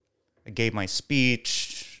gave my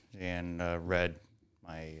speech and read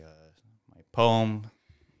my my poem.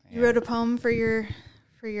 You wrote a poem for your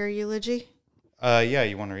eulogy? Yeah,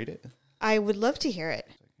 you want to read it? I would love to hear it.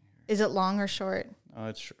 Is it long or short? Oh,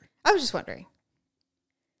 it's short. I was just wondering.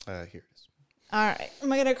 Here it is. All right.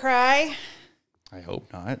 Am I going to cry? I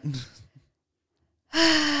hope not.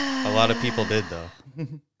 A lot of people did, though.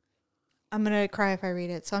 I'm going to cry if I read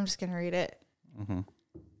it, so I'm just going to read it. Mm-hmm.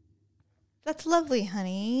 That's lovely,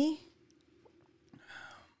 honey.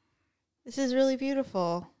 This is really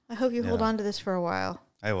beautiful. I hope you hold on to this for a while.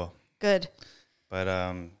 I will. Good. But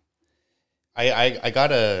I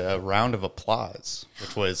got a round of applause,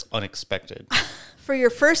 which was unexpected. For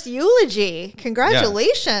your first eulogy.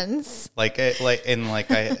 Congratulations.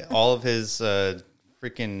 Yeah. All of his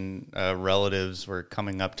freaking relatives were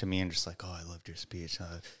coming up to me and just like, "Oh, I loved your speech.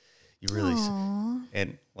 You really,"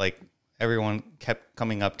 and like everyone kept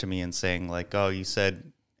coming up to me and saying like, "Oh, you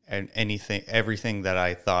said everything that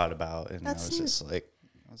I thought about," and I was just like,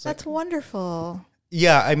 "That's wonderful."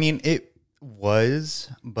 Yeah, I mean it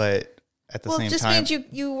was, but at the same time, it just means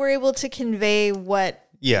you were able to convey what.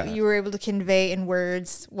 Yeah. You were able to convey in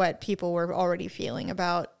words what people were already feeling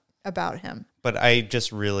about him. But I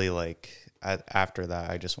just really after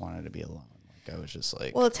that, I just wanted to be alone. Like I was just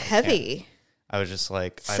like, well, it's heavy. I was just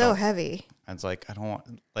like, so heavy. I was like, I don't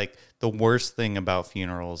want, the worst thing about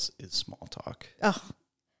funerals is small talk. Oh,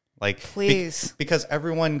 please. Because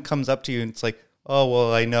everyone comes up to you and it's like, oh,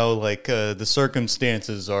 well, I know, the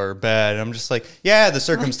circumstances are bad. And I'm just like, yeah, the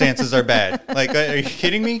circumstances are bad. Are you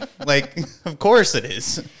kidding me? Of course it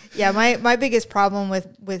is. Yeah, my biggest problem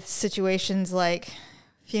with situations like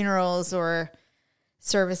funerals or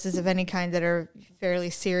services of any kind that are fairly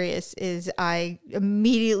serious is I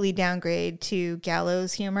immediately downgrade to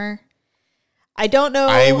gallows humor. I don't know.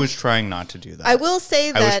 I was trying not to do that. I will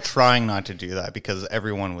say that. I was trying not to do that because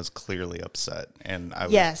everyone was clearly upset. And I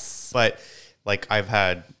was, yes. But I've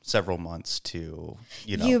had several months to,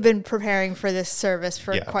 You've been preparing for this service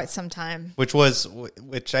for quite some time. Which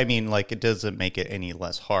I mean, it doesn't make it any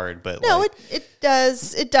less hard, but no, it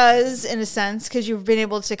does. It does in a sense because you've been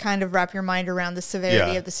able to kind of wrap your mind around the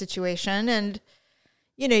severity of the situation, and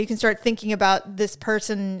you can start thinking about this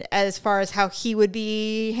person as far as how he would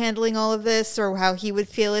be handling all of this, or how he would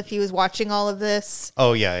feel if he was watching all of this.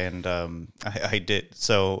 Oh yeah, and I did.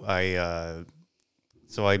 So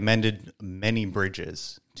I mended many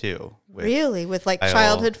bridges too. With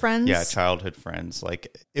childhood friends? Yeah, childhood friends.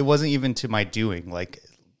 It wasn't even to my doing.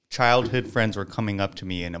 Childhood friends were coming up to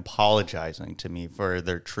me and apologizing to me for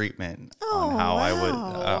their treatment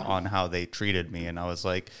on how they treated me, and I was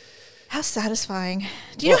like, how satisfying.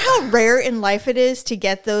 Do you know how rare in life it is to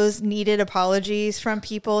get those needed apologies from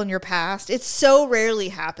people in your past? It so rarely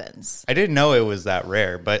happens. I didn't know it was that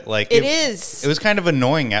rare, but it is. It was kind of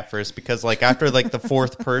annoying at first because after the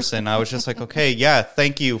fourth person, I was just like, okay, yeah,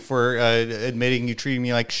 thank you for admitting you treated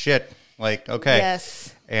me like shit. Okay.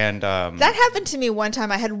 Yes. And that happened to me one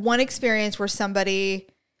time. I had one experience where somebody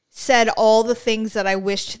said all the things that I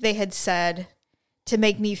wished they had said to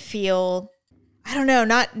make me feel, I don't know,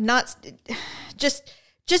 not just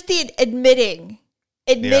the admitting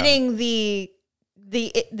the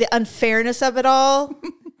unfairness of it all.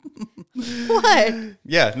 What?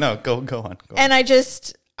 Yeah, no, go on. And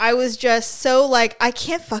I was just so I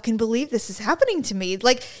can't fucking believe this is happening to me.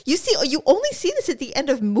 You only see this at the end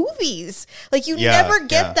of movies. You never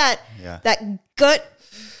get that gut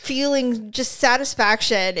feeling, just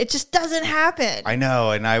satisfaction. It just doesn't happen. I know,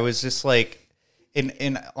 and I was just I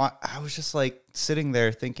was just sitting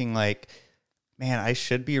there thinking man, I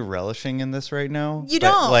should be relishing in this right now. You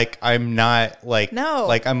don't. I'm not no.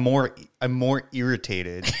 I'm more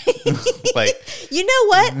irritated. You know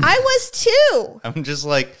what? I was too. I'm just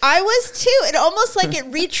I was too. It almost it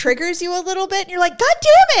re-triggers you a little bit, and you're like, God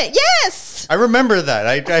damn it, yes. I remember that.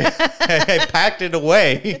 I packed it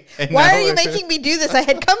away. Why are you making me do this? I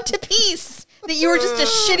had come to peace that you were just a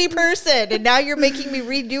shitty person, and now you're making me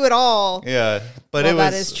redo it all. Yeah, but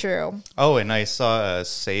that is true. Oh, and I saw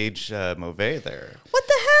Sage Mauvais there. What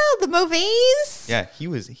the hell? The Mauvais? Yeah,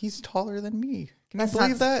 he's taller than me. Can you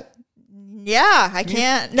believe that? Yeah, I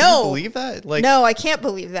can't. Can you believe that? No, I can't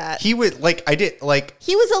believe that. He would he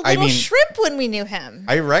was a little shrimp when we knew him.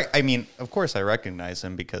 I mean, of course I recognize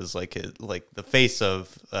him because the face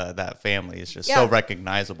of that family is just so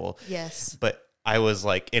recognizable. Yes. But I was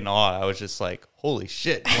in awe. I was just holy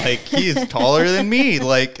shit. He's taller than me.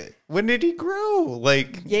 When did he grow?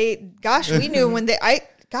 Yeah, gosh, we knew him when I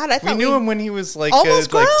thought we knew him when he was almost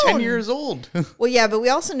grown. 10 years old. Well, yeah, but we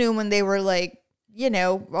also knew him when they were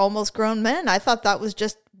almost grown men. I thought that was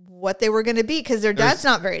just what they were going to be because their dad's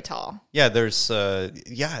not very tall. Yeah, there's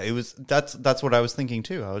it was that's what I was thinking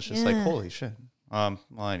too. I was just like, holy shit. Well,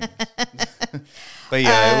 anyways. But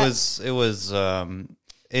yeah, it was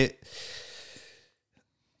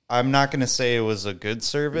I'm not going to say it was a good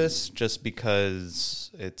service just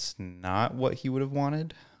because it's not what he would have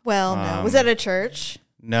wanted. Well, no. Was that a church?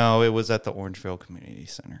 No, it was at the Orangeville Community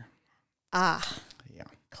Center. Ah. Yeah.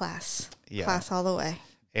 Class. Yeah. Class all the way.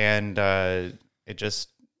 And it just...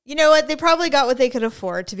 You know what? They probably got what they could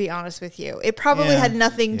afford, to be honest with you. It probably had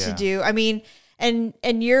nothing to do. I mean, and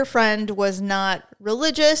your friend was not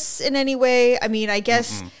religious in any way. I mean, I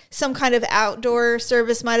guess some kind of outdoor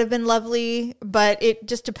service might have been lovely, but it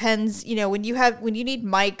just depends. You know, when you need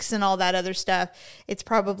mics and all that other stuff, it's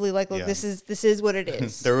probably like, look, this is what it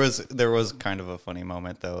is. There was kind of a funny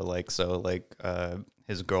moment though.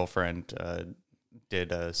 His girlfriend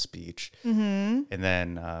did a speech, and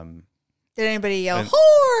then. Did anybody yell,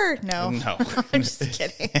 whore? No. No. I'm just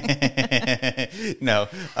kidding. No.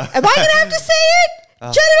 Am I going to have to say it?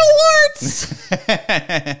 Genital warts?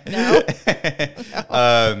 No.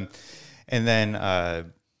 And then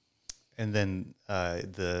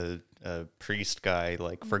the priest guy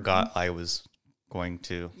forgot I was going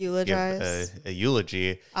to eulogize give a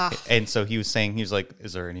eulogy. And so he was like,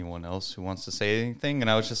 is there anyone else who wants to say anything?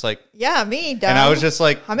 And I was just like, yeah, me, dumb. And I was just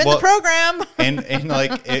like, I'm in the program. and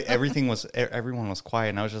everyone was quiet.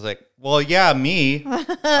 And I was just like, well, yeah, me.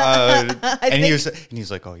 And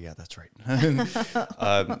he's like, oh yeah, that's right.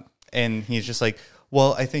 And he's just like,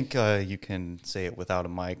 well, I think you can say it without a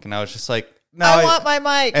mic. And I was just like, no, I want my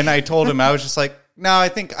mic. And I told him, I was just like, no, I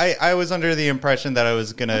think I was under the impression that I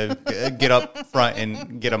was going to get up front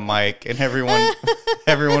and get a mic, and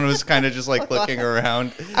everyone was kind of just looking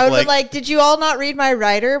around. I would be like, did you all not read my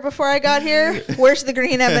writer before I got here? Where's the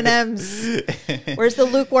green M&Ms? Where's the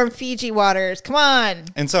lukewarm Fiji waters? Come on.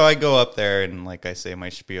 And so I go up there and I say my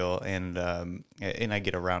spiel, and I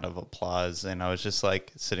get a round of applause, and I was just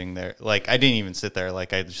sitting there. I didn't even sit there. I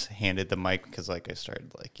just handed the mic because I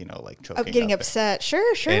started choking. Getting upset.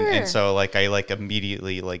 Sure. And so I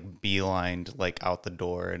immediately beelined out the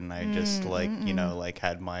door, and I just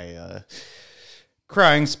had my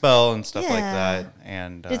crying spell and stuff like that.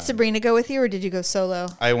 And did Sabrina go with you, or did you go solo?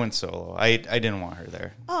 I went solo. I didn't want her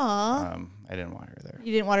there. Aw. I didn't want her there.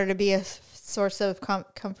 You didn't want her to be a source of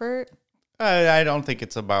comfort? I don't think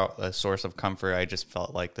it's about a source of comfort. I just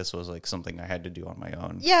felt like this was something I had to do on my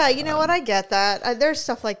own. Yeah, you know what? I get that. There's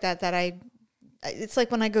stuff like that it's like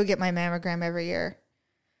when I go get my mammogram every year.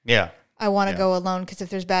 Yeah. I want to go alone because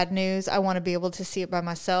if there's bad news, I want to be able to see it by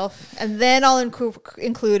myself, and then I'll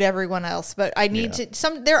include everyone else. But I need to.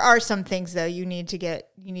 There are some things though you need to do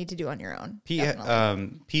on your own.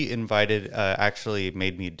 Pete invited, actually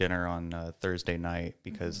made me dinner on Thursday night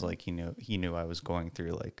because he knew I was going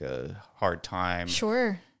through a hard time.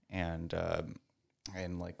 Sure. And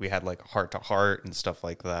we had heart to heart and stuff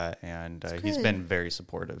like that, and he's been very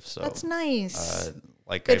supportive. So that's nice.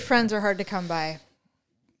 Good friends are hard to come by.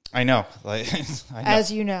 I know.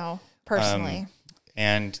 As you know, personally.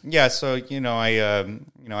 And yeah, so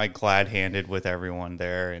I glad-handed with everyone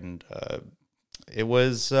there, and it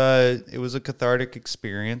was a cathartic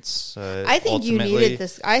experice. I think you needed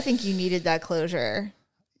this. I think you needed that closure.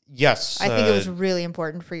 Yes, I think it was really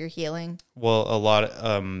important for your healing. Well, a lot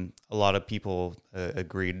of people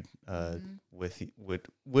agreed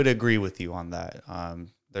would agree with you on that.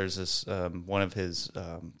 There's this one of his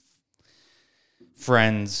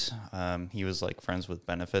friends, he was friends with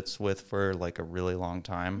benefits with for a really long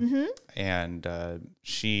time, and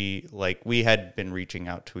she we had been reaching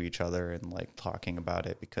out to each other and talking about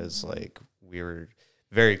it because we were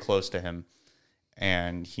very close to him,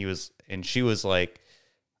 and she was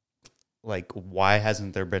why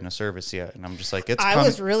hasn't there been a service yet? And I'm just it's coming. I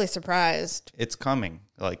was really surprised. It's coming.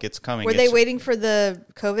 It's coming. Were they waiting for the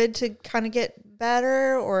COVID to kind of get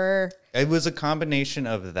better, or? It was a combination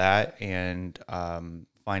of that and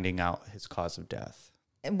finding out his cause of death.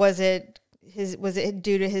 Was it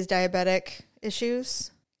due to his diabetic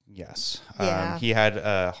issues? Yes. Yeah. He had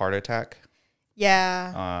a heart attack.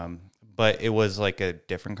 Yeah. But it was a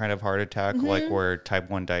different kind of heart attack, where type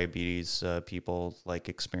 1 diabetes people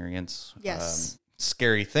experience. Yes.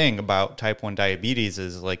 Scary thing about type 1 diabetes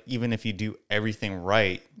is even if you do everything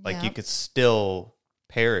right, you could still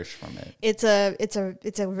perish from it. It's a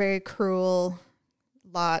very cruel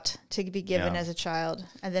lot to be given as a child,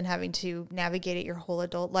 and then having to navigate it your whole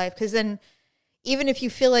adult life. Because then, even if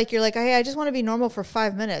you feel like you're hey, I just want to be normal for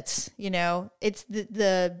 5 minutes, it's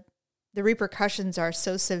the repercussions are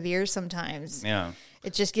so severe sometimes. Yeah,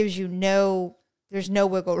 it just gives you no There's no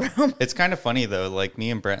wiggle room. It's kind of funny though. Like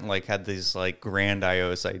me and Brent like had these like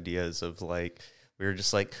grandiose ideas of like we were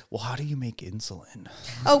just like, well, how do you make insulin?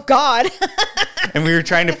 Oh God. And we were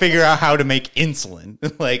trying to figure out how to make insulin.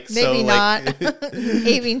 Like Maybe so, not. like,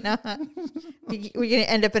 Maybe not. We're gonna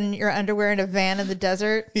end up in your underwear in a van in the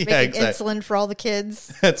desert making insulin for all the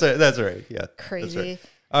kids. That's right. Yeah, Crazy. That's right.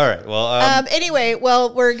 All right. Well. Anyway,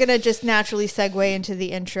 we're gonna just naturally segue into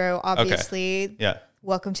the intro. Obviously. Okay. Yeah.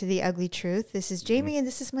 Welcome to The Ugly Truth. This is Jamie, and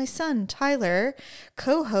this is my son, Tyler,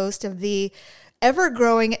 co-host of the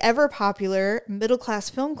ever-growing, ever-popular Middle Class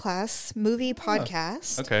Film Class movie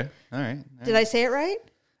podcast. Okay. All right. Did I say it right?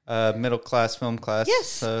 Middle Class Film Class.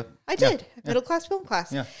 Yes, I did. Yeah. Middle Class Film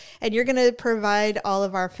Class. Yeah. And you're going to provide all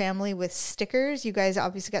of our family with stickers. You guys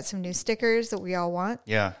obviously got some new stickers that we all want.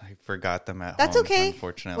 Yeah, I forgot them at home. That's okay.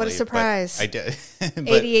 Unfortunately. What a surprise. I did.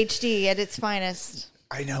 ADHD at its finest.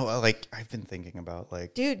 I know, like I've been thinking about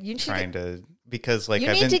like dude, you trying to because like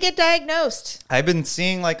you need to get diagnosed. I've been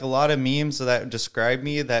seeing like a lot of memes that describe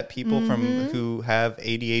me that people from who have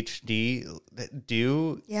ADHD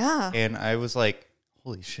do. Yeah. And I was like,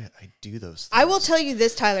 holy shit, I do those things. I will tell you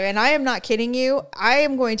this, Tyler, and I am not kidding you. I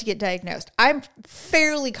am going to get diagnosed. I'm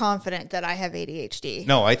fairly confident that I have ADHD.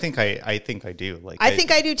 No, I think I do. Like I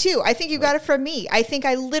think I do too. I think you got it from me. I think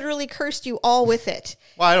I literally cursed you all with it.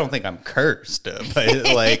 Well, I don't think I'm cursed,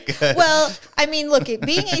 but like well, I mean, look,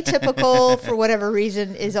 being atypical for whatever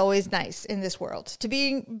reason is always nice in this world. To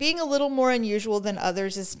being a little more unusual than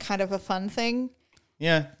others is kind of a fun thing.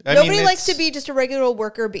 Yeah. Nobody likes to be just a regular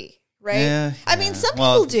worker bee. Right? Yeah, I mean, some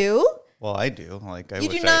people do. Well, I do. Like, I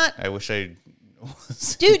wish I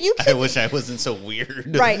was. Dude, you I wish I wasn't so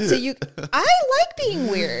weird. Right. So I like being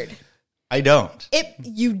weird. I don't.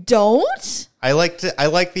 You don't? I like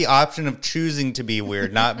the option of choosing to be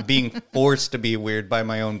weird, not being forced to be weird by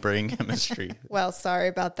my own brain chemistry. Well, sorry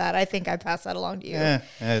about that. I think I passed that along to you. Yeah,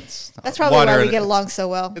 that's probably why we get along so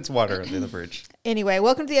well. It's water under the bridge. Anyway,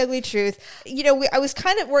 welcome to The Ugly Truth. You know, I was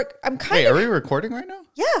kind of work. Wait, are we recording right now?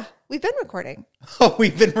 Yeah, we've been recording. Oh,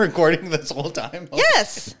 we've been recording this whole time? Okay.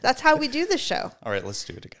 Yes, that's how we do this show. All right, let's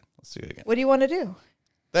do it again. What do you want to do?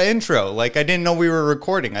 The intro. Like, I didn't know we were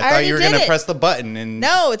recording. I thought you were going to press the button. And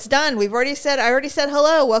no, it's done. I already said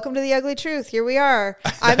hello. Welcome to The Ugly Truth. Here we are.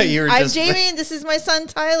 I'm Jamie, and this is my son,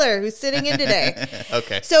 Tyler, who's sitting in today.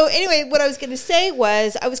 Okay. So anyway, what I was going to say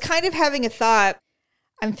was I was kind of having a thought.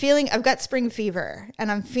 I've got spring fever,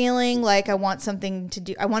 and I'm feeling like I want something to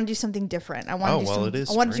do. I want to do something different. I want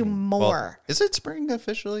to do more. Well, is it spring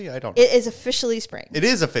officially? I don't know. It is officially spring. It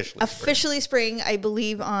is officially spring. I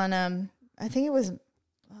believe on, I think it was,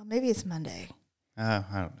 maybe it's Monday. I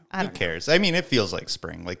don't know. Who cares? I mean, it feels like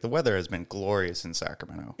spring. Like the weather has been glorious in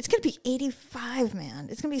Sacramento. It's going to be 85, man.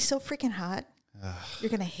 It's going to be so freaking hot. You're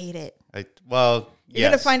going to hate it. You're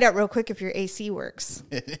going to find out real quick if your AC works.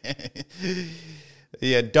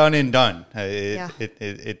 Yeah, done and done.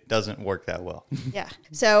 It doesn't work that well. Yeah.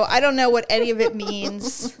 So I don't know what any of it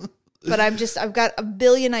means, but I've got a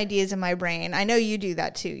billion ideas in my brain. I know you do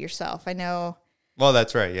that too yourself. I know. Well,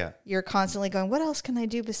 that's right. Yeah. You're constantly going, what else can I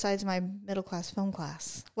do besides my middle class film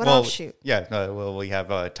class? What offshoot? Yeah. We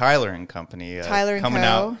have Tyler and Company. Tyler and coming Co.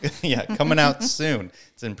 out. Yeah, coming out soon.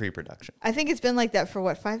 It's in pre-production. I think it's been like that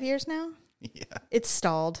for 5 years now? Yeah. It's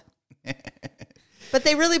stalled. But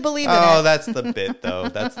they really believe in it. Oh, that's the bit, though.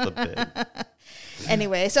 That's the bit.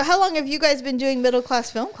 Anyway, so how long have you guys been doing middle class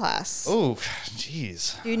film class? Oh,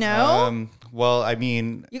 jeez. Do you know? Well, I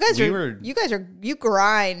mean, you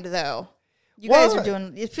grind though. You guys are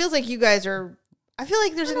doing. It feels like you guys are. I feel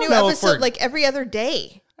like there's a new episode like every other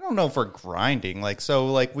day. I don't know if we're grinding. Like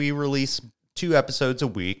we release 2 episodes a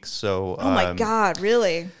week. So. Oh my God!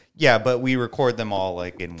 Really? Yeah, but we record them all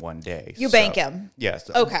like in one day. You bank them.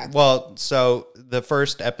 Yes. Okay. Well, so the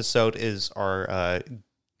first episode is our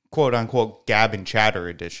quote unquote gab and chatter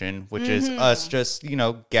edition, which is us just,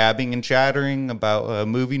 gabbing and chattering about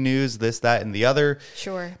movie news, this, that, and the other.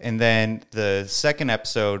 Sure. And then the second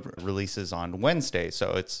episode releases on Wednesday.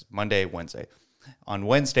 So it's Monday, Wednesday. On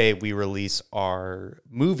Wednesday, we release our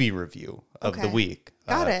movie review of the week.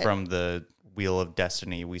 Got it. From the Wheel of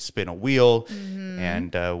Destiny. We spin a wheel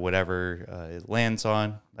and whatever it lands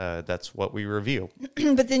on, that's what we review.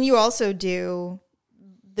 But then you also do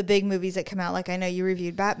the big movies that come out. Like I know you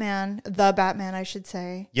reviewed The Batman, I should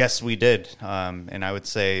say. Yes, we did. And I would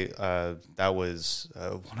say that was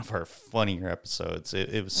one of our funnier episodes.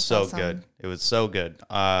 It was so awesome. Good. It was so good.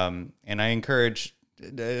 And I encourage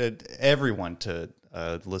everyone to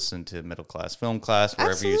listen to Middle Class Film Class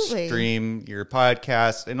wherever you stream your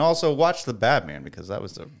podcast, and also watch The Batman because that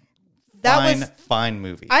was a Fine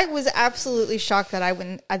movie. I was absolutely shocked that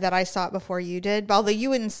I saw it before you did. Although you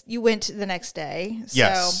went the next day, so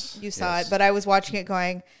Yes. you saw it. But I was watching it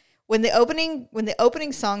going when the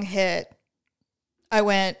opening song hit. I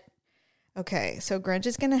went, okay, so Grunge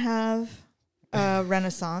is going to have a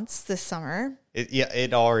renaissance this summer.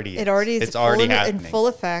 It already is. It already is. It's already in full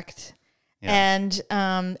effect. Yeah. And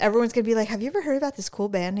everyone's gonna be like, "Have you ever heard about this cool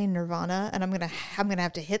band named Nirvana?" And I'm gonna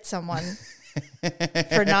have to hit someone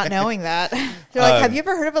for not knowing that. They're like, "Have you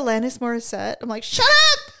ever heard of Alanis Morissette?" I'm like, "Shut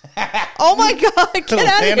up! Oh my god, get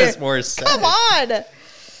out of here! Alanis Morissette. Come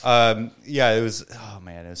on!" Yeah, it was. Oh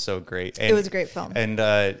man, it was so great. And, It was a great film. And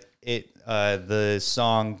the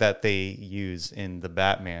song that they use in the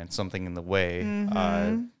Batman, "Something in the Way,"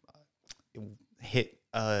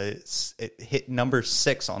 it hit number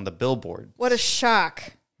 6 on the Billboard. What a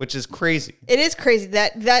shock! Which is crazy. It is crazy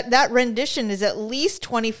that rendition is at least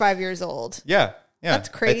 25 years old. Yeah. That's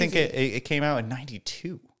crazy. I think it came out in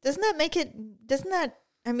 92. Doesn't that make it? Doesn't that?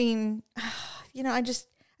 I mean, I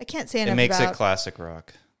can't say enough. It makes about, it classic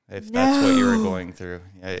rock. If that's what you were going through.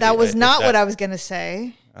 That was not what I was going to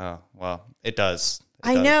say. Oh, well, it does.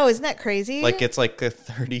 I know. Isn't that crazy? Like it's like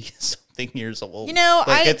 30-something years old.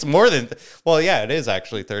 It's more than. Well, yeah, it is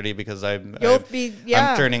actually 30 because I'm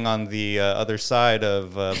turning on the other side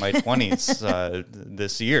of my 20s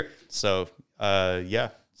this year. So,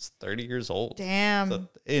 it's 30 years old. Damn. So,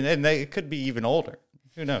 and it could be even older.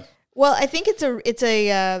 Who knows? Well, I think it's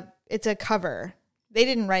a cover. They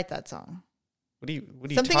didn't write that song. What are you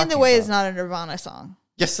Something talking in the Way about? is not a Nirvana song.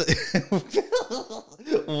 Yes.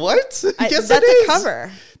 What? Yes, that's a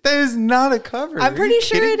cover. That is not a cover. I'm pretty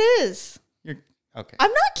sure it is. You're okay.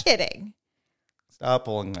 I'm not kidding. Stop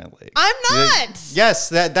pulling my leg. I'm not. Yes,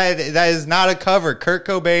 that is not a cover. Kurt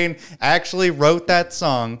Cobain actually wrote that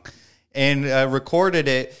song and recorded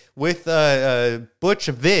it with Butch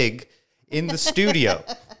Vig in the studio.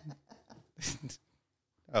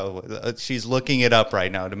 Oh, she's looking it up right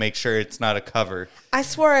now to make sure it's not a cover. I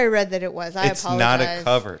swore I read that it was. It's apologize. not a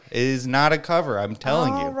cover. It is not a cover. I'm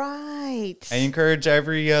telling you. All right. I encourage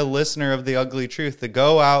every listener of The Ugly Truth to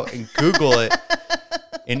go out and Google it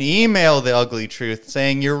and email The Ugly Truth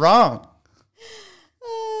saying you're wrong.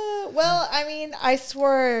 Well, I mean, I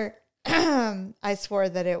swore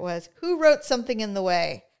that it was. Who wrote Something in the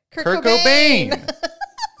Way? Kurt Cobain.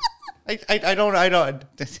 I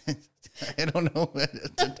don't know.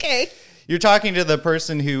 Okay. You're talking to the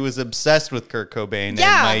person who was obsessed with Kurt Cobain in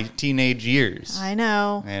my teenage years. I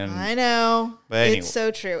know. I know. But anyway. It's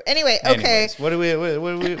so true. Anyway, okay. Anyways, what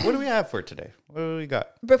do we have for today? What do we got?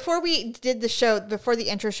 Before we did the show, before the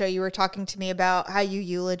intro show, you were talking to me about how you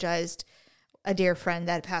eulogized a dear friend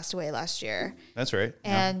that passed away last year. That's right.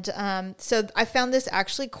 And so I found this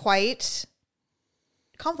actually quite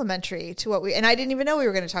complimentary to what and I didn't even know we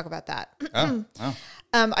were going to talk about that. Oh.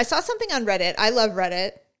 I saw something on Reddit. I love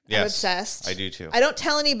Reddit. Yes, I'm obsessed. I do too. I don't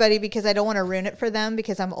tell anybody because I don't want to ruin it for them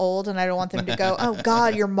because I'm old and I don't want them to go, "Oh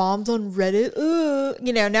God, your mom's on Reddit." Ooh.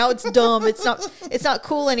 Now it's dumb. It's not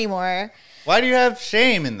cool anymore. Why do you have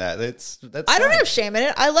shame in that? I don't have shame in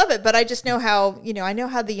it. I love it, but I just know how I know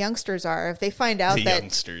how the youngsters are. If they find out that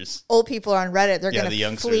youngsters. Old people are on Reddit, they're going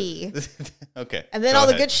to flee. Okay, and then all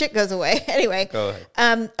the good shit goes away. Anyway, go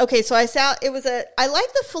ahead. Okay, so I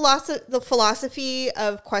like the philosophy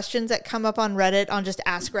of questions that come up on Reddit on just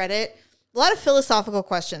Ask Reddit. A lot of philosophical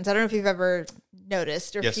questions. I don't know if you've ever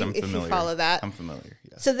noticed or if you follow that. I'm familiar.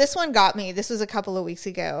 Yeah. So this one got me. This was a couple of weeks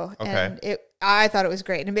ago, and I thought it was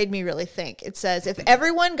great, and it made me really think. It says, if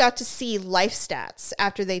everyone got to see life stats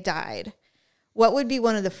after they died, what would be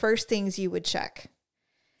one of the first things you would check?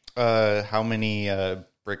 How many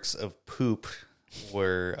bricks of poop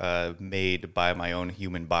were made by my own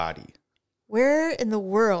human body? Where in the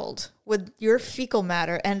world would your fecal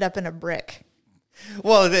matter end up in a brick?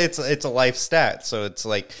 Well, it's a life stat, so it's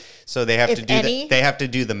like they have to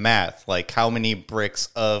do the math, like how many bricks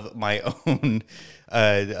of my own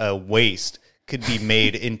waste could be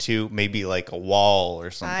made into maybe like a wall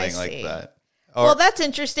or something like that. Well, that's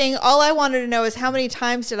interesting. All I wanted to know is how many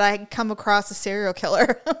times did I come across a serial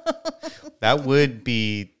killer? That would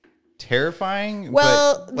be terrifying.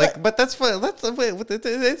 Well, but that's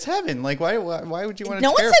it's heaven. Like, why would you want to?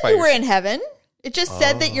 No one said you were in heaven. It just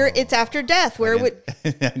said that it's after death. I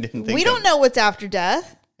didn't think we don't know what's after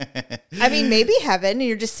death. I mean, maybe heaven, and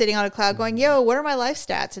you're just sitting on a cloud going, "Yo, what are my life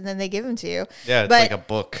stats?" And then they give them to you. Yeah, it's like a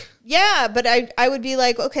book. Yeah, but I would be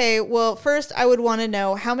like, okay, well, first I would want to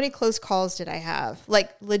know how many close calls did I have? Like,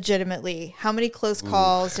 legitimately, how many close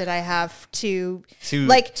calls did I have to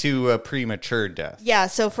a premature death? Yeah.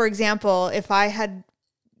 So, for example, if I had,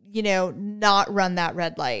 not run that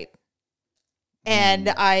red light,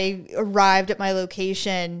 and I arrived at my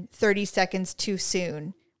location 30 seconds too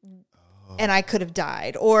soon, and I could have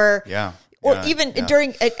died. Or even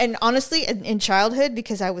during, and honestly, in childhood,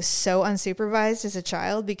 because I was so unsupervised as a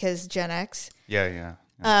child, because Gen X.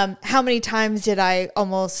 How many times did I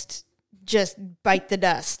almost just bite the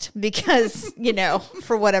dust because,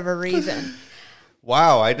 for whatever reason?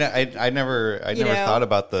 Wow. I never thought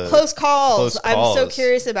about the close calls. I'm so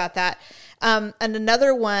curious about that. And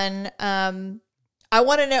another one, I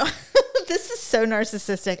want to know, this is so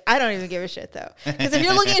narcissistic. I don't even give a shit though. Because if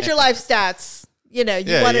you're looking at your life stats, you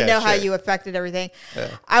want to know how you affected everything.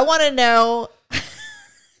 Yeah. I want to know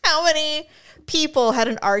how many people had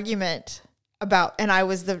an argument about, and I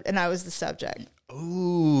was the subject.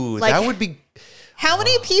 Ooh, that would be. How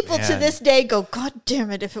many people to this day go, God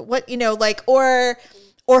damn it, if it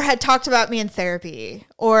or had talked about me in therapy,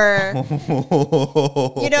 or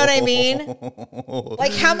you know what I mean?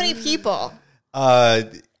 Like, how many people?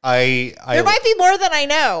 There might be more than I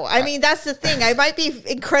know. I mean, that's the thing. I might be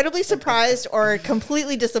incredibly surprised or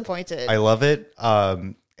completely disappointed. I love it.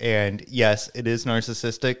 And yes, it is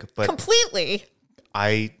narcissistic, but completely.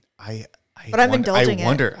 But I'm indulging it.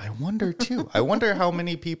 I wonder too. I wonder how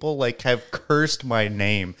many people have cursed my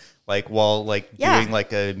name while doing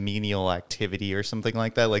a menial activity or something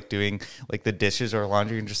like that, doing the dishes or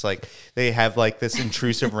laundry, and just they have this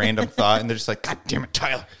intrusive random thought, and they're just like, God damn it,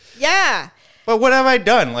 Tyler. Yeah. But what have I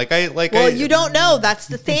done? You don't know. That's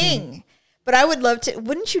the thing. But I would love to.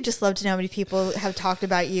 Wouldn't you just love to know how many people have talked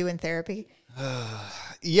about you in therapy?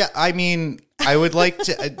 Yeah, I mean, I would like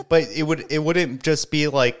to, but it wouldn't just be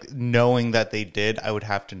knowing that they did. I would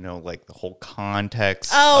have to know the whole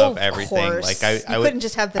context of everything. Course. I couldn't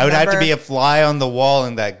just have the I would number. have to be a fly on the wall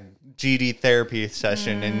in that GD therapy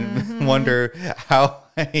session and wonder how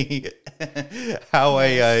I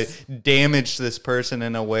damaged this person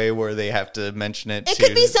in a way where they have to mention it. It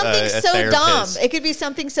could be something so dumb. It could be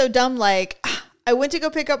something so dumb like, I went to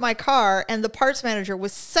go pick up my car and the parts manager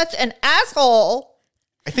was such an asshole.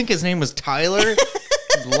 I think his name was Tyler.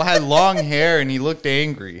 He had long hair and he looked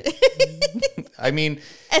angry. I mean,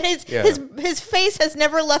 and his face has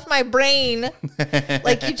never left my brain.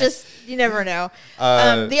 You never know.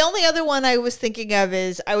 The only other one I was thinking of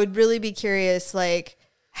is, I would really be curious,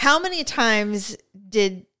 how many times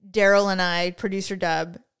did Daryl and I, producer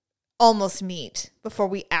Dub, almost meet before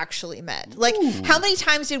we actually met? How many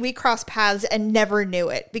times did we cross paths and never knew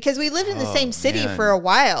it? Because we lived in the same city for a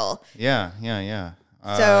while. Yeah.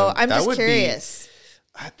 So I'm just curious.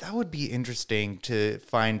 That would be interesting to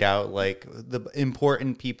find out, the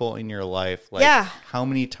important people in your life. How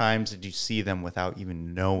many times did you see them without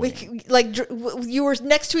even knowing? You were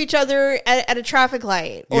next to each other at a traffic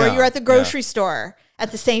light, or you're at the grocery store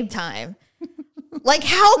at the same time.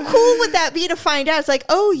 How cool would that be to find out?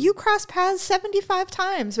 It's you crossed paths 75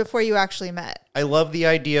 times before you actually met. I love the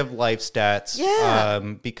idea of life stats. Yeah.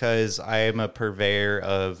 Because I am a purveyor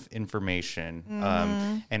of information.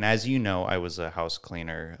 And as you know, I was a house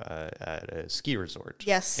cleaner at a ski resort.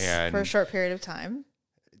 Yes, for a short period of time.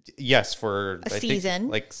 Yes, for a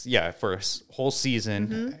season. For a whole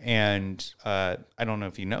season. And I don't know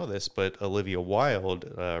if you know this, but Olivia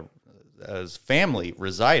Wilde's family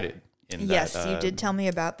resided in that. Yes, you did tell me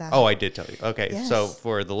about that. Oh, I did tell you. Okay, yes. So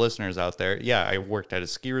for the listeners out there, I worked at a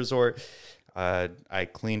ski resort. I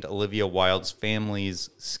cleaned Olivia Wilde's family's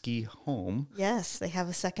ski home. Yes, they have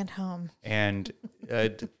a second home. And I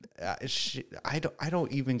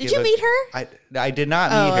don't even. Did you meet her? I did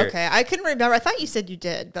not meet her. Okay, I couldn't remember. I thought you said you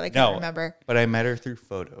did, but I couldn't remember. But I met her through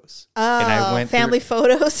photos. Oh, and I went family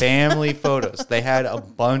photos. Family photos. They had a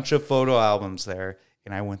bunch of photo albums there,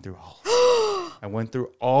 and I went through all. I went through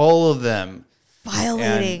all of them.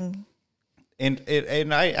 Violating. And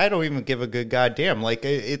I don't even give a good goddamn.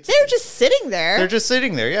 They're just sitting there. They're just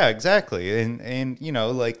sitting there. Yeah, exactly. And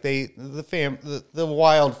the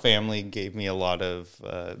Wilde family gave me a lot of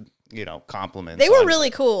compliments. They were really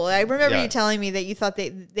cool. I remember you telling me that you thought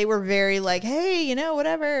they were very hey,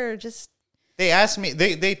 whatever, just. They asked me.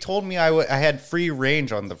 They told me I had free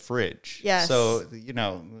range on the fridge. Yes. So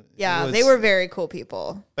Yeah, they were very cool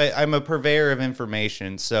people. But I'm a purveyor of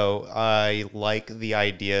information, so I like the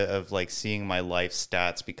idea of seeing my life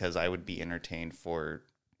stats because I would be entertained for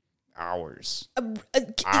hours.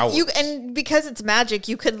 Hours. And because it's magic,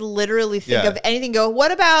 you could literally think of anything. Go,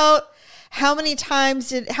 what about how many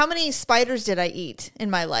spiders did I eat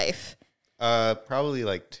in my life? Probably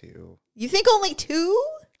 2. You think only 2?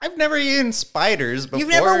 I've never eaten spiders before. You've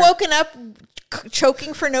never woken up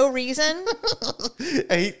choking for no reason?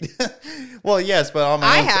 Well, yes, but on I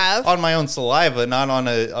my have. on my own saliva, not on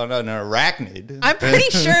an arachnid. I'm pretty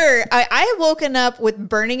sure I have woken up with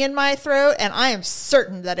burning in my throat, and I am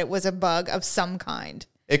certain that it was a bug of some kind.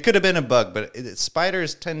 It could have been a bug, but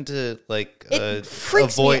spiders tend to It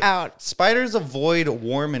freaks me avoid. out. Spiders avoid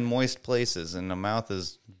warm and moist places, and the mouth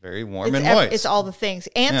is very warm and It's moist. It's all the things.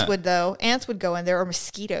 Ants Yeah. would though. Ants would go in there, or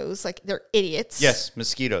mosquitoes. Like they're idiots. Yes,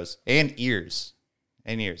 mosquitoes and ears.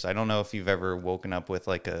 And ears. I don't know if you've ever woken up with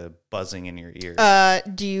like a buzzing in your ear.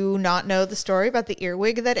 Do you not know the story about the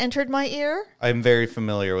earwig that entered my ear? I'm very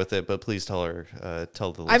familiar with it, but please tell the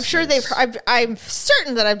listeners. I'm sure I'm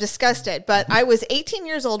certain that I've discussed it, but I was 18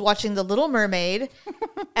 years old watching The Little Mermaid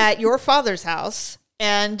at your father's house,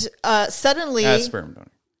 and suddenly, sperm donor.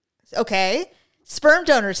 okay, sperm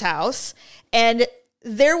donor's house, and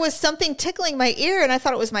there was something tickling my ear, and I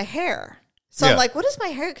thought it was my hair. So Yeah. I'm like, what is my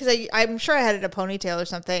hair? Because I'm sure I had it in a ponytail or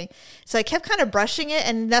something. So I kept kind of brushing it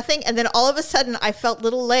and nothing. And then all of a sudden I felt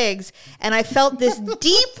little legs and I felt this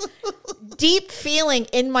deep feeling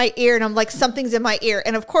in my ear. And I'm like, something's in my ear.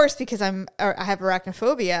 And of course, because I have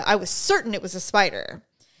arachnophobia, I was certain it was a spider.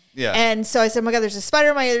 Yeah. And so I said, oh my God, there's a spider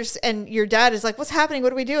in my ears. And your dad is like, what's happening? What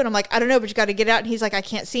do we do? And I'm like, I don't know, but you got to get out. And he's like, I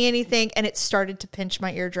can't see anything. And it started to pinch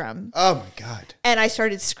my eardrum. Oh my God. And I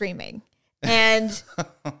started screaming. And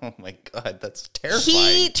Oh my God, that's terrifying.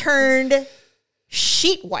 he turned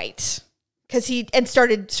sheet white and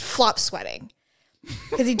started flop sweating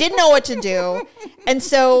because he didn't know what to do. And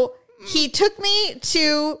so he took me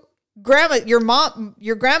to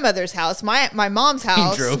your grandmother's house, my mom's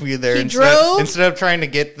house. He drove you there. He instead, drove. instead of trying to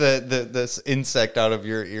get this insect out of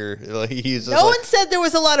your ear. He's just No one said there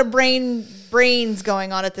was a lot of brains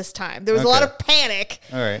going on at this time. There was a lot Okay. of panic.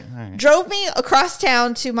 All right. Drove me across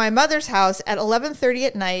town to my mother's house at 11:30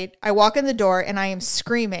 at night. I walk in the door and I am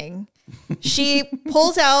screaming. She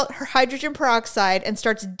pulls out her hydrogen peroxide and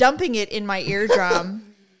starts dumping it in my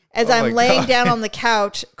eardrum as Oh I'm my laying God. down on the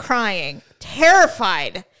couch crying,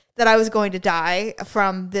 terrified that I was going to die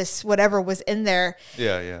from this whatever was in there.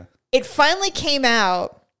 Yeah. It finally came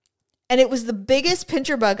out, and it was the biggest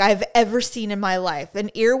pincher bug I've ever seen in my life. An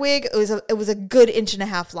earwig. It was a good 1.5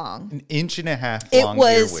 inches long. An 1.5 inch It long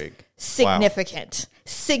was earwig. significant.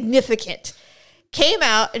 Significant. Came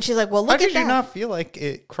out, and she's like, "Well, How look at did that." you not feel like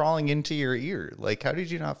it crawling into your ear? Like, how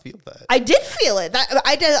did you not feel that? I did feel it.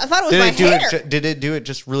 I thought it was my hair. Did it do it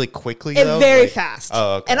just really quickly? It though? very Like- fast.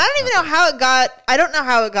 Oh, okay. And I don't even know how it got. I don't know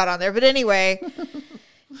how it got on there, but anyway,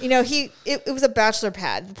 it was a bachelor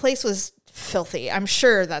pad. The place was filthy. I'm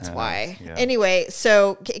sure that's why. yeah. Anyway,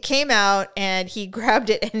 so it came out, and he grabbed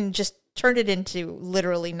it and just turned it into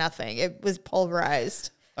literally nothing. It was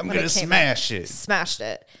pulverized. I'm when gonna it came smash it. Smashed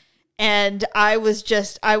it. And I was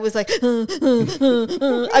like, I mean,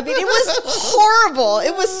 it was horrible.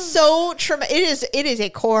 It was so traumatic. It is a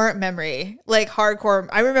core memory, like hardcore.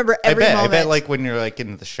 I remember every moment. I bet like when you're like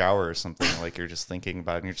in the shower or something, like you're just thinking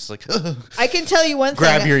about it and you're just like, I can tell you one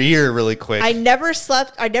grab thing. your ear really quick. I never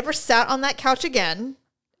slept. I never sat on that couch again,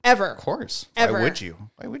 ever. Of course. Ever. Why would you?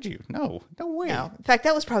 Why would you? No way. No. In fact,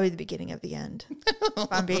 that was probably the beginning of the end.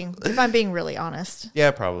 if I'm being really honest, Yeah,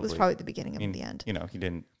 it probably. was probably the beginning of the end. You know, he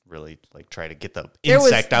didn't really like try to get the There was-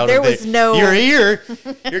 insect out there of was no- your ear,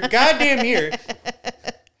 your goddamn ear.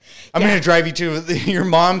 I'm gonna drive you to your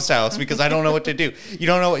mom's house because I don't know what to do. You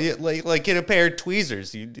don't know what, like get a pair of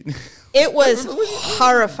tweezers. It was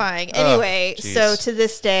horrifying. Anyway, jeez. so to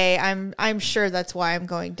this day, I'm sure that's why I'm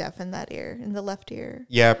going deaf in that ear, in the left ear.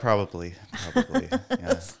 Yeah, probably.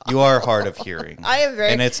 Yeah. You are hard of hearing. I am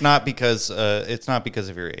very- and it's not because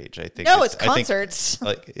of your age. I think No, it's I think, concerts.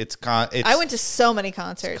 like it's I went to so many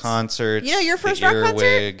concerts. concerts. You know your the first rock concert?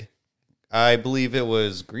 earwig. I believe it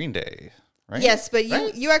was Green Day. Right? Yes, but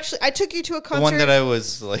Right? you actually, I took you to a concert. The one that I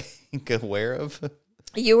was like aware of.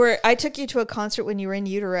 I took you to a concert when you were in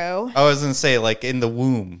utero. I was gonna say like in the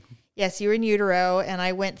womb. Yes, you were in utero, and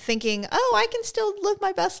I went thinking, oh, I can still live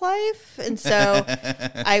my best life. And so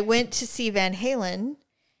I went to see Van Halen.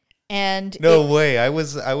 And No way! I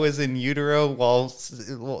was in utero while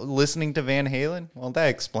listening to Van Halen. Well, that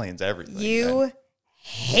explains everything. you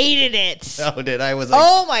hated it. Oh, did I? Was like,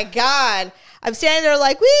 Oh my God. I'm standing there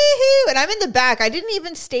like, woohoo. And I'm in the back. I didn't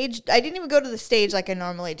even go to the stage like I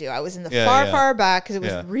normally do. I was in the far back because it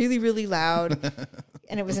was really, really loud.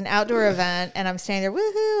 And it was an outdoor event. And I'm standing there,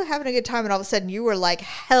 woohoo, having a good time. And all of a sudden you were like,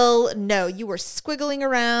 hell no. You were squiggling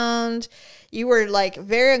around. You were like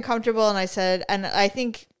very uncomfortable. And I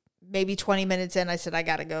think maybe 20 minutes in, I said, I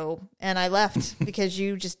got to go. And I left because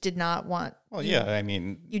you just did not want. Well, yeah. I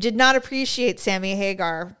mean, You did not appreciate Sammy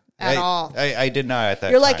Hagar at all. I did not at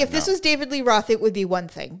that. You're like, time, if this no. was David Lee Roth, it would be one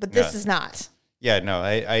thing, but this is not. Yeah, no,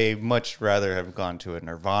 I much rather have gone to a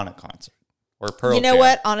Nirvana concert or Pearl You know Jam.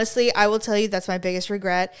 what? Honestly, I will tell you that's my biggest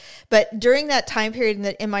regret. But during that time period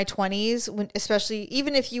in my 20s, when especially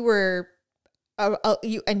even if you were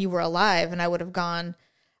you were alive and I would have gone,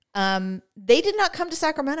 they did not come to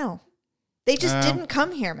Sacramento. They just didn't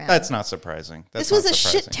come here, man. That's not surprising. This was a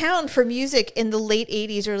shit town for music in the late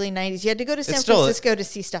 80s, early 90s. You had to go to San Francisco to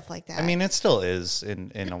see stuff like that. I mean, it still is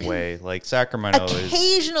in a way. Like Sacramento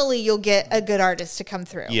Occasionally you'll get a good artist to come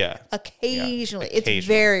through. Yeah. Occasionally. It's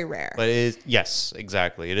very rare. But it is, yes,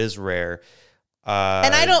 exactly. It is rare.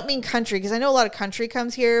 And I don't mean country, because I know a lot of country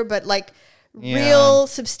comes here, but like real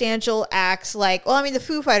substantial acts like, well, I mean, the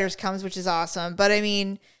Foo Fighters comes, which is awesome. But I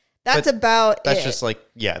mean, that's just like,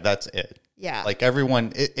 that's it. Yeah. Like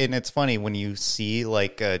everyone, and it's funny when you see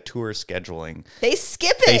like tour scheduling. They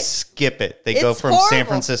skip it. They go from San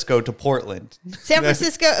Francisco to Portland. San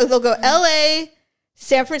Francisco, they'll go LA,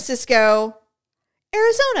 San Francisco,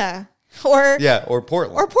 Arizona. Or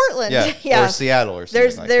Portland. Yeah. Or Seattle or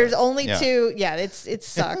something there's only two. Yeah, it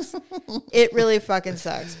sucks. It really fucking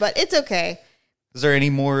sucks. But it's okay. Is there any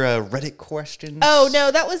more Reddit questions? Oh,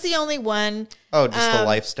 no, that was the only one. Oh, just the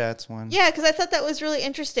life stats one? Yeah, because I thought that was really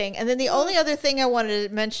interesting. And then the only other thing I wanted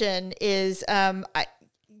to mention is,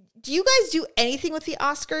 do you guys do anything with the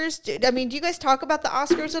Oscars? Do you guys talk about the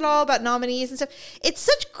Oscars at all, about nominees and stuff? It's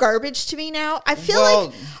such garbage to me now. I feel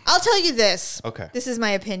like, I'll tell you this. Okay. This is my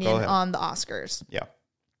opinion on the Oscars. Yeah.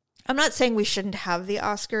 I'm not saying we shouldn't have the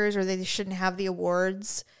Oscars or they shouldn't have the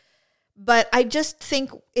awards, but I just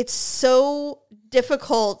think it's so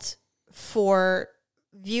difficult for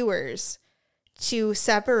viewers to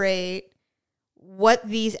separate what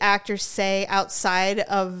these actors say outside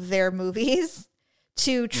of their movies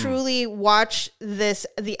to truly watch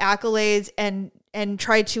the accolades and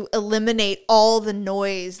try to eliminate all the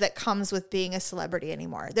noise that comes with being a celebrity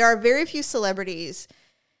anymore. There are very few celebrities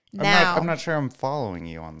now. I'm not sure I'm following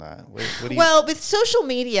you on that. What do you... Well, with social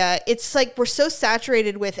media, it's like we're so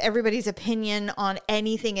saturated with everybody's opinion on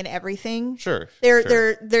anything and everything. Sure.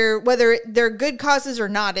 They're whether they're good causes or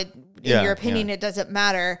not, in your opinion, it doesn't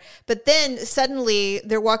matter. But then suddenly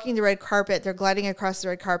they're walking the red carpet, they're gliding across the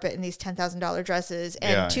red carpet in these $10,000 dresses.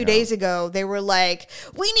 And 2 days ago, they were like,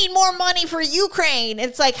 "We need more money for Ukraine."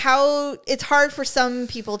 It's like it's hard for some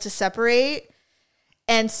people to separate.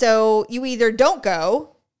 And so you either don't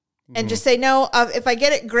go and just say, no, if I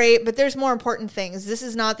get it, great, but there's more important things. This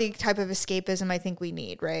is not the type of escapism I think we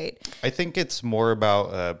need, right? I think it's more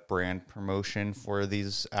about brand promotion for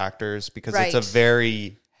these actors because it's a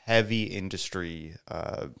very heavy industry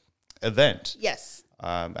event. Yes.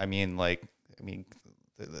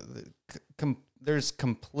 There's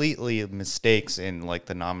completely mistakes in like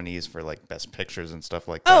the nominees for like best pictures and stuff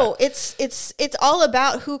like that. Oh, it's all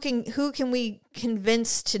about who can we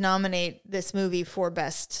convince to nominate this movie for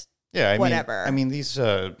best. Yeah, whatever. These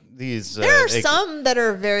there are some that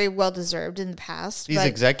are very well deserved in the past. These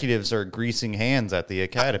executives are greasing hands at the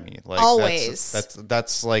Academy. Like always.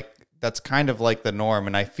 That's kind of like the norm,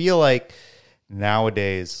 and I feel like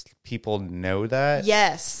nowadays people know that.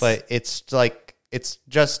 Yes, but it's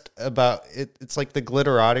just about it. It's like the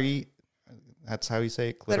glitterati. That's how you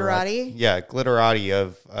say it? Glitterati. Yeah, glitterati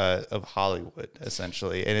of Hollywood,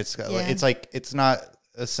 essentially, and it's like it's not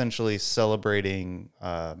essentially celebrating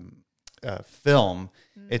film.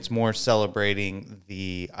 It's more celebrating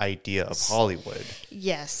the idea of Hollywood.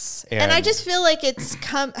 Yes. And I just feel like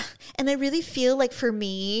and I really feel like for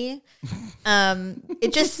me,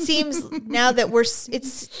 it just seems now that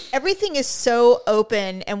everything is so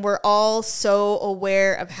open and we're all so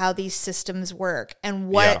aware of how these systems work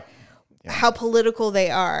and how political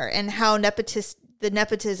they are and how the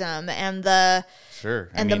nepotism and the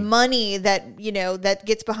the money that that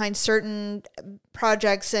gets behind certain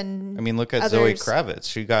projects and look at others. Zoe Kravitz.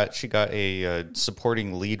 She got a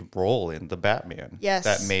supporting lead role in The Batman. Yes,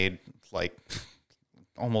 that made like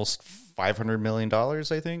almost $500 million,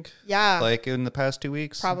 I think. Yeah, like in the past 2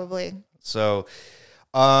 weeks, probably. So,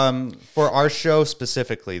 for our show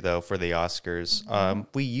specifically, though, for the Oscars,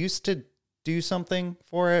 we used to do something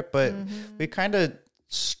for it, but we kind of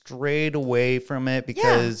strayed away from it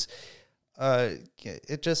because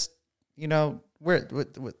it just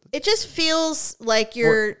it just feels like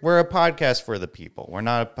we're a podcast for the people. We're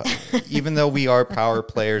not even though we are power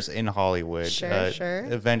players in Hollywood. Sure.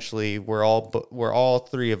 Eventually, we're all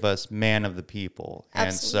three of us man of the people.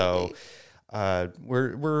 Absolutely. And so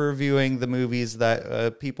we're reviewing the movies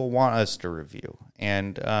that people want us to review.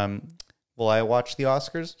 And will I watch the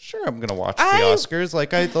Oscars? Sure, I'm going to watch the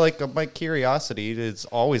Oscars. My curiosity is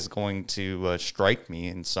always going to strike me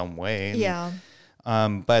in some way. And,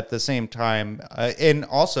 But at the same time, and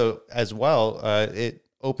also as well, it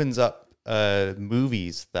opens up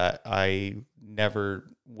movies that I never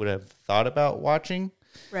would have thought about watching.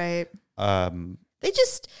 Right. They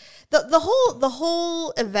just the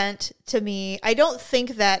whole event to me. I don't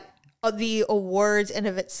think that the awards in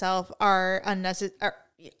of itself are unnecessary.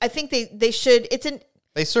 I think they should.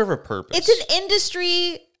 They serve a purpose. It's an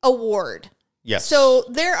industry award. Yes. So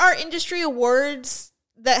there are industry awards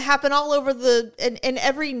that happen all over in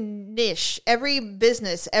every niche, every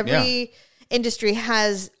business, every industry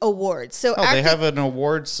has awards. So they have an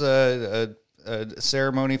awards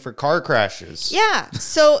ceremony for car crashes. Yeah.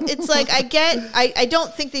 So it's like, I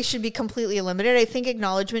don't think they should be completely limited. I think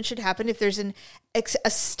acknowledgement should happen. If there's a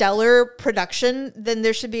stellar production, then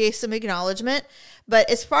there should be some acknowledgement. But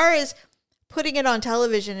as far as putting it on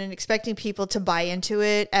television and expecting people to buy into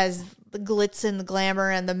it as the glitz and the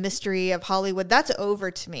glamour and the mystery of Hollywood, that's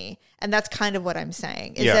over to me. And that's kind of what I'm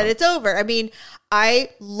saying, is that it's over. I mean, I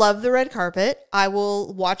love the red carpet. I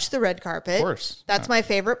will watch the red carpet. Of course. That's my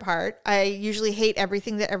favorite part. I usually hate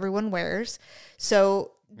everything that everyone wears.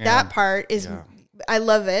 So that part is, I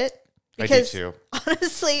love it. Because I do too.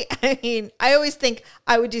 Honestly, I mean, I always think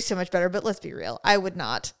I would do so much better, but let's be real. I would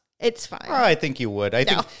not. It's fine. Oh, I think you would. I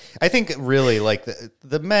think really, like,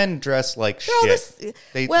 the men dress like shit.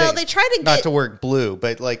 They try to not to work blue,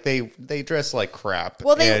 but like they dress like crap.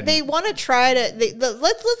 Well, they want to try to.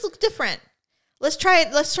 Let's look different. Let's try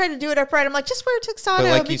it. Let's try to do it upright. I'm like, just wear a tuxedo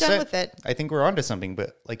and be done with it. I think we're onto something.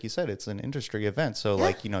 But like you said, it's an industry event. So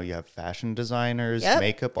like, you have fashion designers,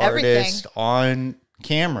 makeup artists on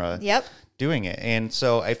camera, doing it, and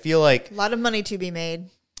so I feel like a lot of money to be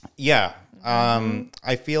made. Yeah.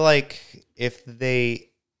 I feel like if the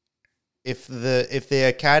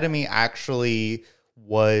Academy actually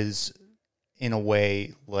was in a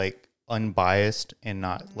way like unbiased and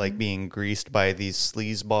not like being greased by these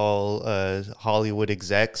sleazeball Hollywood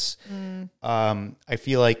execs, I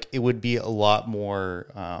feel like it would be a lot more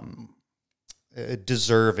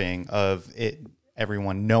deserving of it.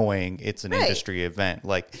 Everyone knowing it's an industry event.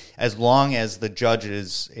 Like, as long as the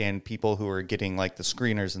judges and people who are getting like the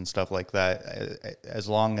screeners and stuff like that, as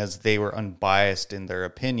long as they were unbiased in their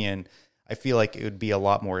opinion, I feel like it would be a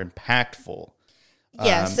lot more impactful.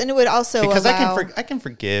 Yes, and it would also because I can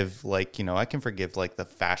forgive like the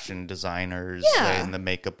fashion designers and the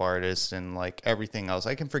makeup artists and like everything else.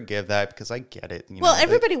 I can forgive that because I get it.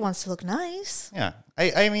 Everybody wants to look nice. Yeah,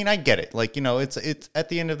 I mean I get it. Like, it's at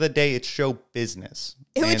the end of the day, it's show business.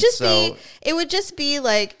 It would just be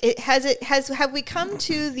like have we come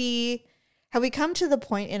to the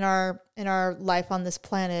point in our life on this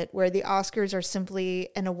planet where the Oscars are simply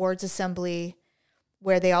an awards assembly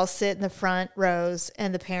where they all sit in the front rows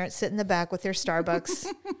and the parents sit in the back with their Starbucks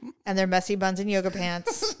and their messy buns and yoga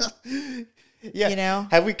pants. Yeah.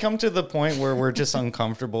 Have we come to the point where we're just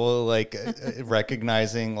uncomfortable, like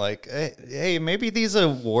recognizing like, hey, maybe these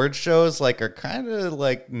award shows like are kind of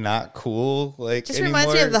like not cool. Like, just anymore.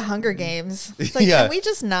 Reminds me of the Hunger Games. It's like, can we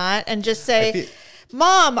just not and just say,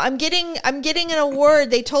 Mom, I'm getting an award.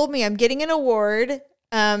 They told me I'm getting an award.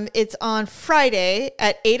 It's on Friday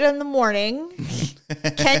at 8 a.m.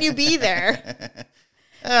 Can you be there?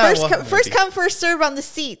 First come, first serve on the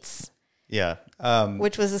seats. Yeah.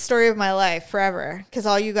 Which was the story of my life forever. Because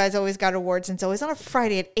all you guys always got awards, and it's always on a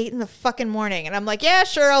Friday at 8 a.m. And I'm like, yeah,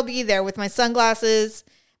 sure, I'll be there with my sunglasses,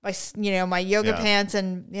 my yoga pants,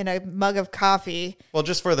 and mug of coffee. Well,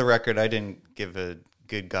 just for the record, I didn't give a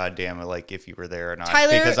good goddamn like if you were there or not.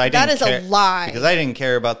 Tyler, because I didn't a lie. Because I didn't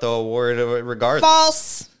care about the award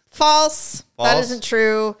regardless. False. That isn't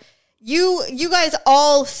true. You guys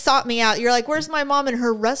all sought me out. You're like, where's my mom in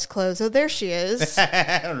her rest clothes? Oh, there she is.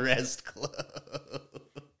 Rest clothes.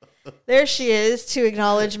 There she is to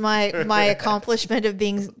acknowledge my accomplishment of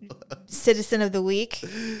being citizen of the week.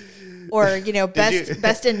 Or,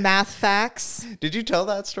 best in math facts. Did you tell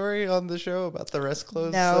that story on the show about the rest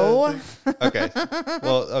clothes? No. Okay.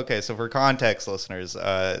 Well, okay. So for context, listeners,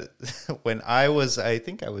 when I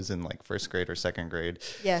think I was in like first grade or second grade.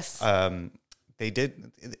 Yes. They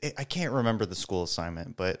did. I can't remember the school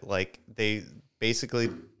assignment, but like they basically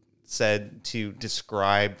said to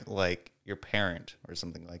describe like your parent or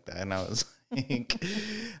something like that. And I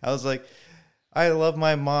was like, I love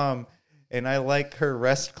my mom. And I like her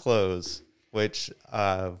rest clothes, which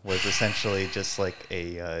was essentially just like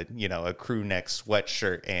a crew neck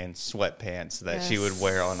sweatshirt and sweatpants that she would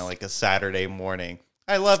wear on like a Saturday morning.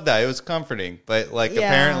 I loved that. It was comforting. But like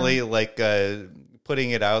apparently like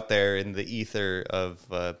putting it out there in the ether of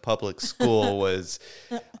public school was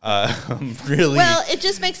really... Well, it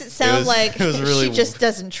just makes it sound like really, she just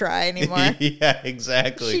doesn't try anymore. Yeah,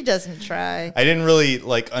 exactly. She doesn't try. I didn't really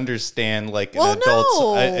like understand like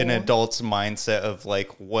an adult's mindset of like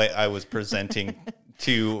what I was presenting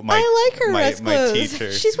to my I like her my clothes.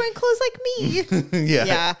 teacher. She's wearing clothes like me.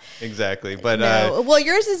 Yeah, exactly. But no. Well,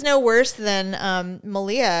 yours is no worse than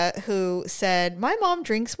Malia, who said, "My mom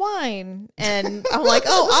drinks wine," and I'm like,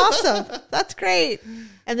 "Oh, awesome! That's great."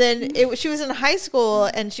 And then she was in high school,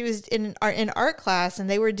 and she was in art class, and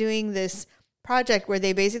they were doing this project where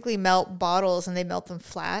they basically melt bottles and they melt them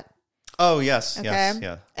flat. Oh, yes. Okay. Yes.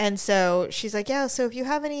 Yeah. And so she's like, yeah, so if you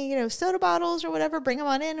have any, soda bottles or whatever, bring them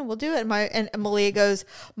on in and we'll do it. And Malia goes,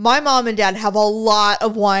 my mom and dad have a lot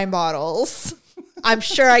of wine bottles. I'm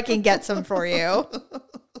sure I can get some for you.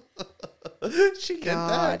 She did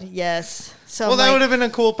that. Yes. So well, that would have been a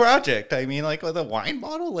cool project. I mean, like with a wine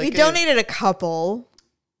bottle. Like we donated a couple.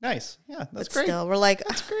 Nice. Yeah, that's but great. Still, we're like,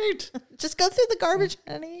 that's great. Just go through the garbage,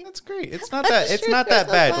 honey. That's great. It's not that. It's not that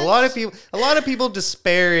bad. A lot of people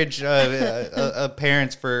disparage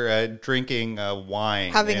parents for drinking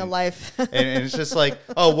wine, having a life, and it's just like,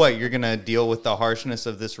 oh, what you're gonna deal with the harshness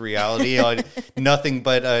of this reality on nothing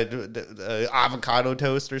but avocado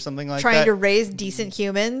toast or something like that. Trying to raise decent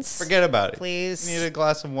humans. Forget about it. Please. You need a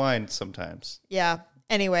glass of wine sometimes. Yeah.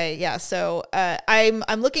 Anyway, yeah. So I'm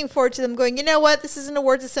looking forward to them going. You know what? This is an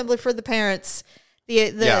awards assembly for the parents.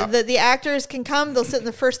 The actors can come. They'll sit in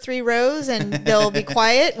the first 3 rows and they'll be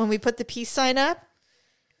quiet when we put the peace sign up,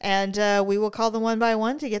 and we will call them one by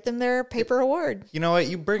one to get them their paper award. You know what?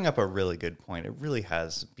 You bring up a really good point. It really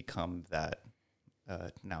has become that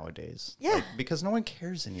nowadays. Yeah, because no one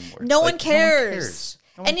cares anymore. No one cares.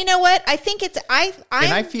 And you know what? I think it's I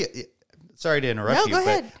feel. Sorry to interrupt you, go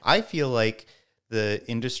ahead. but I feel like the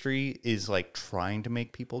industry is like trying to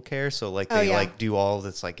make people care, so like they like do all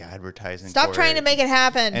this like advertising. Stop trying to make it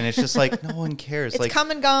happen, and it's just like no one cares. It's like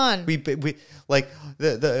come and gone. We like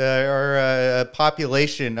our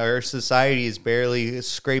population, our society is barely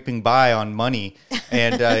scraping by on money,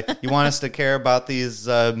 and you want us to care about these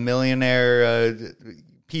millionaire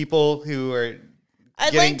people who are.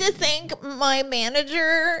 I'd like to thank my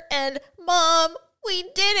manager and mom. We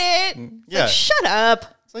did it. Yeah, like, shut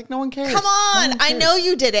up. It's like no one cares. Come on. I know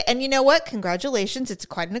you did it. And you know what? Congratulations. It's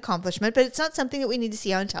quite an accomplishment, but it's not something that we need to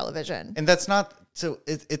see on television. And that's not so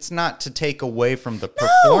it's not to take away from the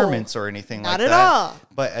performance or anything like that. Not at all.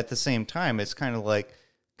 But at the same time, it's kind of like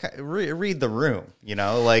read the room,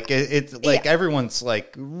 like it's like everyone's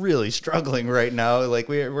like really struggling right now. Like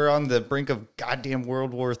we're on the brink of goddamn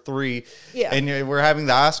World War III, and we're having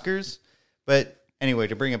the Oscars. But anyway,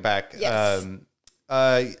 to bring it back, yes.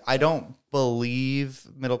 I don't believe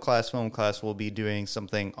Middle Class Film Class will be doing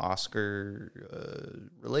something Oscar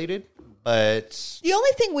related, but the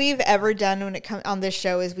only thing we've ever done when it comes on this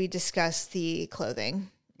show is we discuss the clothing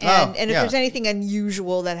and if there's anything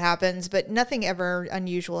unusual that happens, but nothing ever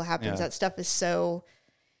unusual happens. That stuff is so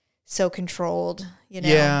controlled,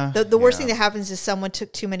 The worst thing that happens is someone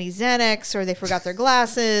took too many Xanax or they forgot their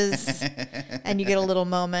glasses, and you get a little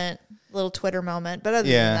Twitter moment. But other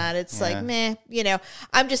than that, it's like meh.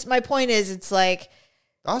 My point is, it's like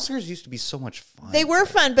the Oscars used to be so much fun. They were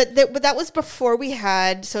fun, but that was before we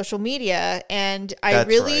had social media, and I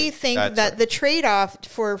really think that the trade-off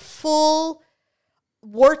for full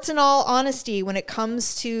warts and all honesty when it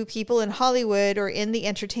comes to people in Hollywood or in the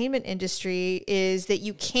entertainment industry is that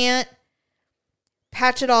you can't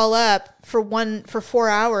patch it all up for 4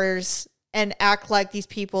 hours and act like these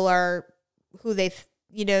people are who they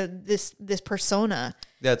this persona.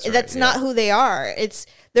 That's not who they are.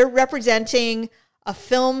 They're representing a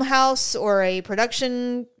film house or a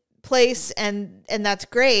production place, and that's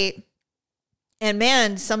great. And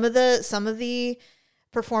man, some of the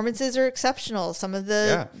performances are exceptional. Some of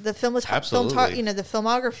the the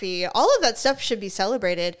filmography, all of that stuff should be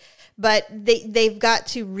celebrated. But they've got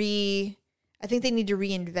to I think they need to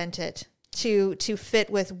reinvent it to fit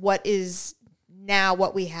with what is now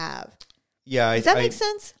what we have. Yeah, does that make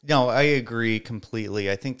sense? No, I agree completely.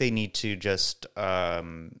 I think they need to just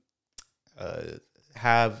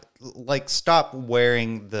stop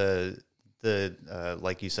wearing the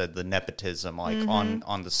like you said, the nepotism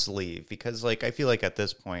on the sleeve, because like I feel like at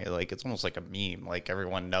this point, like it's almost like a meme. Like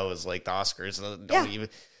everyone knows like the Oscars don't even.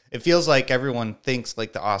 It feels like everyone thinks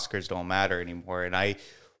like the Oscars don't matter anymore, and I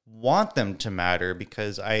want them to matter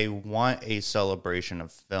because I want a celebration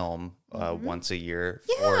of film once a year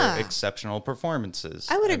for exceptional performances.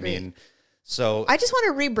 I would agree. So I just want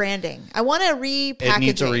a rebranding. I want to repackage. It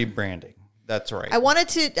needs a rebranding. That's right. I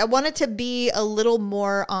wanted to be a little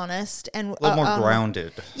more honest and a little more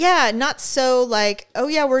grounded. Yeah, not so like, oh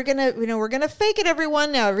yeah, we're gonna fake it,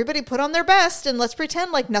 everyone. Now everybody put on their best and let's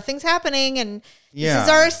pretend like nothing's happening and this is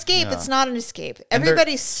our escape. Yeah. It's not an escape. And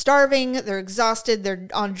everybody's starving. They're exhausted. They're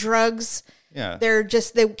on drugs. Yeah.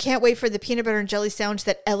 They can't wait for the peanut butter and jelly sandwich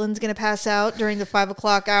that Ellen's gonna pass out during the 5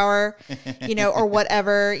 o'clock hour, or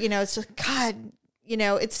whatever. It's just God.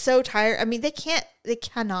 It's so tired. I mean, they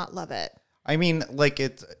cannot love it. I mean, like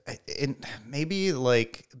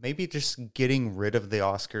maybe just getting rid of the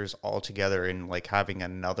Oscars altogether and like having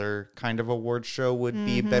another kind of award show would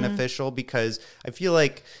be beneficial, because I feel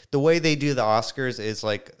like the way they do the Oscars is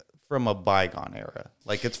like from a bygone era.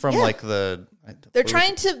 Like it's from like the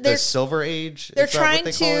Silver Age. They're trying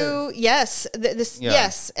to yes,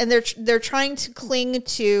 and they're trying to cling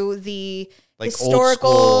to the like historical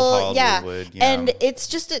old school Hollywood, and it's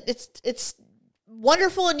just it's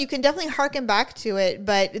wonderful, and you can definitely harken back to it,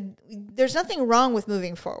 but there's nothing wrong with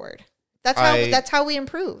moving forward. That's how we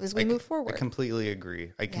improve, as we move forward. I completely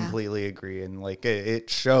agree. Completely agree. And like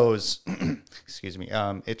it shows, excuse me,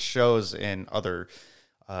 it shows in other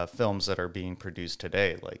films that are being produced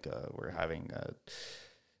today. Like we're having,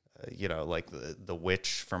 like the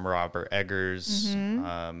Witch from Robert Eggers.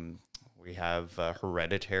 We have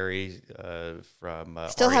Hereditary from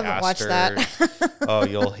Still Ari haven't Aster. watched that. Oh,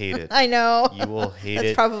 you'll hate it. I know. You will hate it.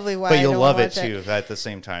 That's probably why. But I you'll don't love it watch too at the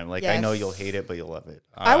same time. Like I know you'll hate it, but you'll love it.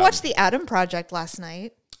 I watched The Adam Project last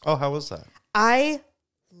night. Oh, how was that? I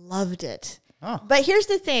loved it. Oh. But here's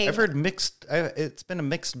the thing. I've heard mixed. It's been a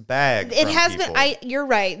mixed bag. It has people. been. You're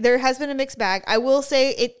right. There has been a mixed bag. I will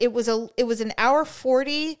say it was an hour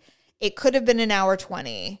 40. It could have been an hour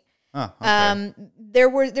 20. Oh, okay. There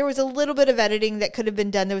was a little bit of editing that could have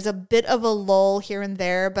been done. There was a bit of a lull here and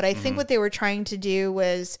there, but I think what they were trying to do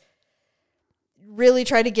was really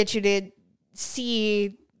try to get you to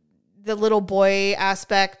see the little boy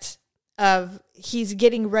aspect of he's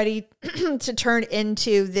getting ready to turn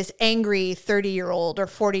into this angry 30-year-old or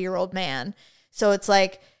 40-year-old man. So it's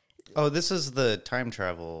like, oh, this is the time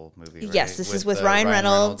travel movie, right? Yes, this is with Ryan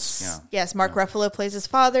Reynolds. Yeah. Yes, Mark Ruffalo plays his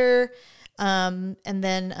father. And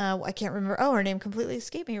then I can't remember. Oh, her name completely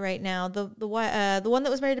escaped me right now. The one that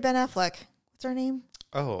was married to Ben Affleck. What's her name?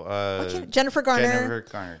 Oh, Jennifer Garner. Jennifer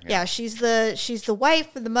Garner. Yeah, she's the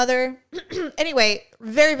wife and the mother. Anyway,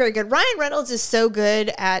 very, very good. Ryan Reynolds is so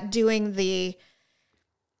good at doing the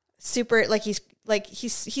super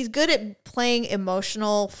he's good at playing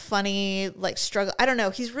emotional, funny, like struggle. I don't know.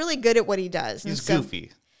 He's really good at what he does. He's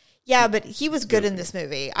goofy. Yeah, but he was good in this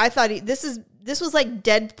movie. I thought this was like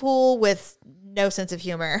Deadpool with no sense of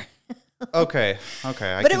humor. Okay.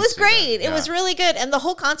 But it was great. It was really good. And the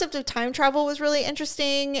whole concept of time travel was really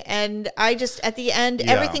interesting. And I just, at the end,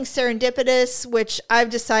 everything's serendipitous, which I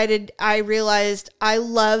realized I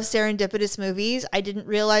love serendipitous movies. I didn't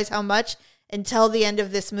realize how much until the end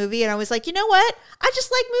of this movie. And I was like, you know what? I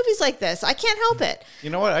just like movies like this. I can't help it.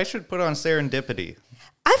 You know what? I should put on Serendipity.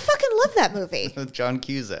 I fucking love that movie. With John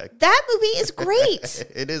Cusack. That movie is great.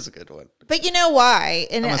 It is a good one. But you know why?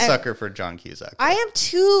 And I'm a sucker for John Cusack. I am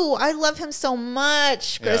too. I love him so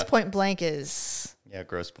much. Grosse Pointe Blank is... Yeah,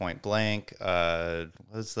 Grosse Pointe Blank.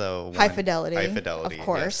 What's the one? High Fidelity. Of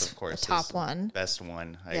course. Yes, of course. The top one. Best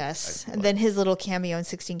one. Yes. And then his little cameo in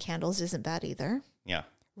 16 Candles isn't bad either. Yeah.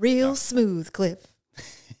 Real smooth, Cliff.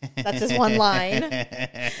 That's his one line.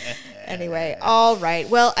 Anyway, all right.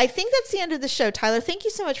 Well, I think that's the end of the show. Tyler, thank you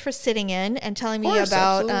so much for sitting in and telling me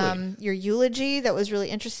about your eulogy. That was really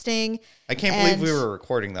interesting. I can't believe we were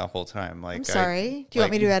recording that whole time. Like, I'm sorry. Do you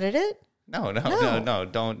want me to edit it? No.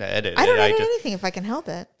 Don't edit it. I don't edit anything if I can help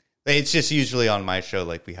it. It's just usually on my show,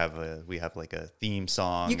 like we have like a theme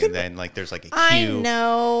song, and then like there's like a cue. I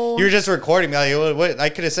know. You're just recording me. Like, what? I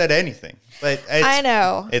could have said anything, but I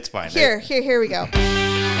know. It's fine. Here we go.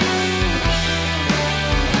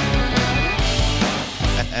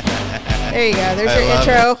 There you go. There's your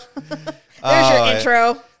intro. There's your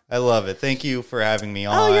intro. I love it. Thank you for having me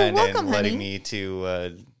on you're welcome, and letting honey. me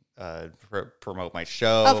to promote my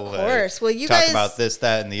show. Of course. Well, you talk guys about this,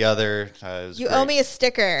 that, and the other. You owe me a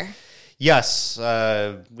sticker. Yes.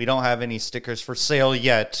 We don't have any stickers for sale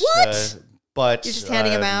yet. What? But you're just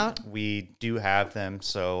handing them out? We do have them,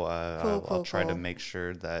 so I'll try to make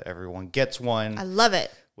sure that everyone gets one. I love it.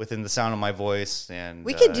 Within the sound of my voice, and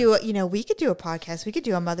we could do a podcast. We could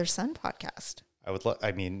do a mother-son podcast.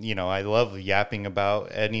 I love yapping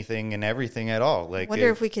about anything and everything at all. Like, wonder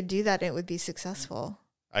if we could do that and it would be successful.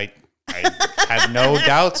 I have no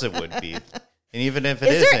doubts it would be. And even if it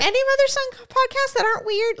Is there isn't, any Mother Son podcasts that aren't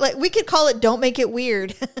weird? Like we could call it "Don't Make It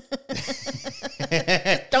Weird."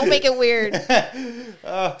 Don't make it weird.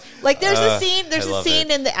 Like there's a scene. There's a scene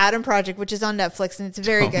in the Adam Project, which is on Netflix, and it's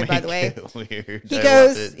very good, by the way. Weird. He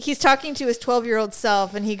goes. He's talking to his 12-year-old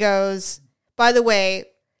self, and he goes. By the way,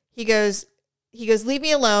 he goes. Leave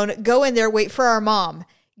me alone. Go in there. Wait for our mom.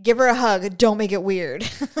 Give her a hug. Don't make it weird.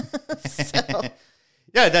 So.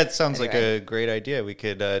 Yeah, that sounds like a great idea. We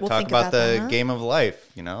could talk about the game of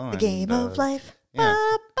life, you know. The game of life.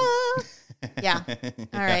 Yeah. Yeah.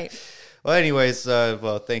 All right. Well, anyways,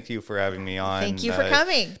 thank you for having me on. Thank you for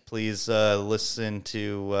coming. Please listen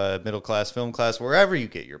to Middle Class Film Class wherever you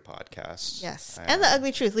get your podcasts. Yes. And The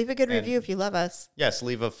Ugly Truth. Leave a good review if you love us. Yes,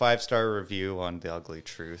 leave a 5-star review on The Ugly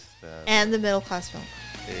Truth. And the Middle Class Film.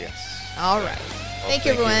 Yes. All right. Well, thank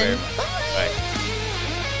you, everyone. Bye.